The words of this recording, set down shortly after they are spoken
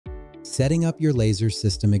Setting up your laser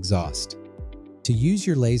system exhaust. To use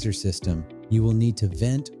your laser system, you will need to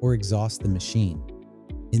vent or exhaust the machine.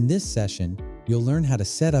 In this session, you'll learn how to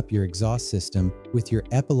set up your exhaust system with your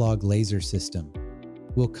Epilog Laser system.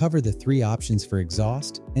 We'll cover the 3 options for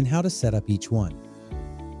exhaust and how to set up each one.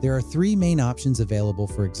 There are 3 main options available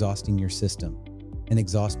for exhausting your system: an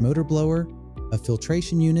exhaust motor blower, a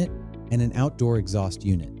filtration unit, and an outdoor exhaust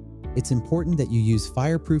unit. It's important that you use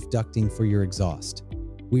fireproof ducting for your exhaust.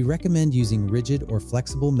 We recommend using rigid or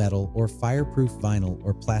flexible metal or fireproof vinyl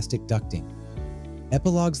or plastic ducting.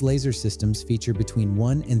 Epilog's laser systems feature between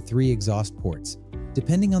 1 and 3 exhaust ports,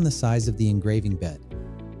 depending on the size of the engraving bed.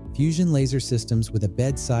 Fusion laser systems with a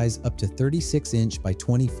bed size up to 36" by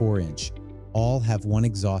 24" all have 1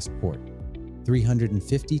 exhaust port.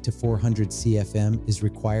 350 to 400 CFM is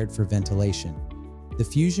required for ventilation. The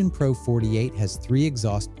Fusion Pro 48 has 3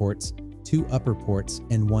 exhaust ports, 2 upper ports,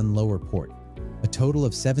 and 1 lower port. A total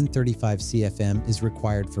of 735 CFM is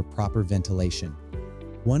required for proper ventilation.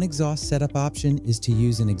 One exhaust setup option is to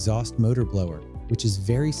use an exhaust motor blower, which is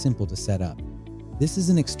very simple to set up. This is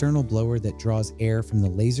an external blower that draws air from the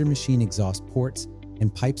laser machine exhaust ports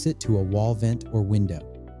and pipes it to a wall vent or window.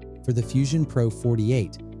 For the Fusion Pro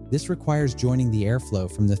 48, this requires joining the airflow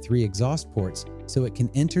from the 3 exhaust ports so it can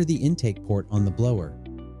enter the intake port on the blower.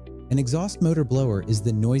 An exhaust motor blower is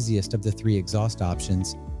the noisiest of the 3 exhaust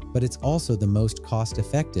options, but it's also the most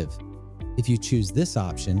cost-effective. If you choose this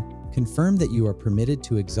option, confirm that you are permitted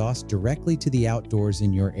to exhaust directly to the outdoors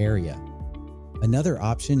in your area. Another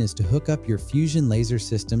option is to hook up your Fusion laser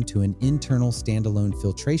system to an internal standalone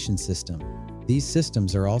filtration system. These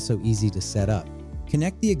systems are also easy to set up.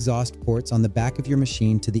 Connect the exhaust ports on the back of your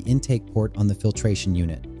machine to the intake port on the filtration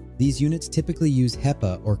unit. These units typically use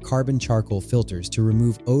HEPA or carbon charcoal filters to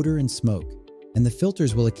remove odor and smoke, and the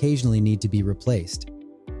filters will occasionally need to be replaced.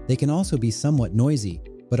 They can also be somewhat noisy,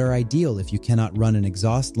 but are ideal if you cannot run an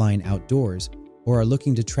exhaust line outdoors or are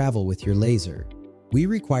looking to travel with your laser. We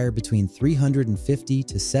require between 350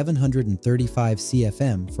 to 735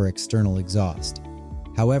 CFM for external exhaust.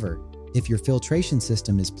 However, if your filtration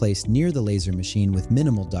system is placed near the laser machine with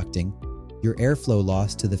minimal ducting, your airflow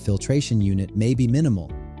loss to the filtration unit may be minimal,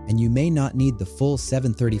 and you may not need the full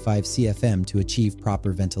 735 CFM to achieve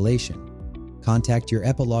proper ventilation. Contact your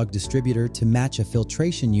Epilog distributor to match a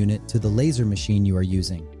filtration unit to the laser machine you are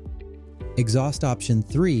using. Exhaust option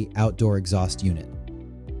 3, outdoor exhaust unit.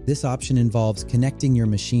 This option involves connecting your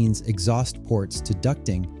machine's exhaust ports to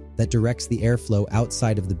ducting that directs the airflow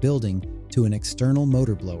outside of the building to an external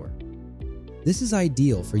motor blower. This is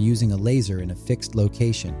ideal for using a laser in a fixed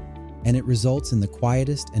location, and it results in the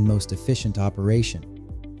quietest and most efficient operation.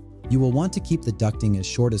 You will want to keep the ducting as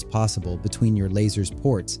short as possible between your laser's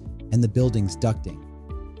ports and the building's ducting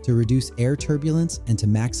to reduce air turbulence and to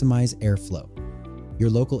maximize airflow. Your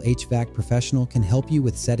local HVAC professional can help you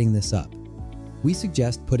with setting this up. We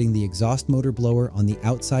suggest putting the exhaust motor blower on the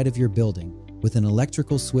outside of your building with an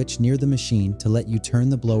electrical switch near the machine to let you turn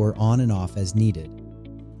the blower on and off as needed.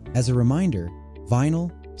 As a reminder, vinyl,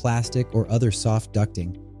 plastic, or other soft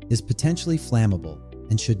ducting is potentially flammable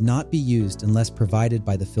and should not be used unless provided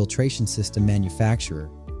by the filtration system manufacturer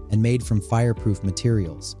and made from fireproof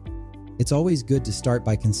materials. It's always good to start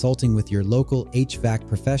by consulting with your local HVAC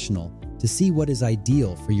professional to see what is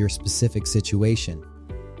ideal for your specific situation.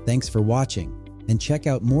 Thanks for watching, and check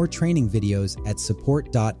out more training videos at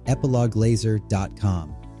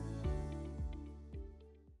support.epiloglaser.com.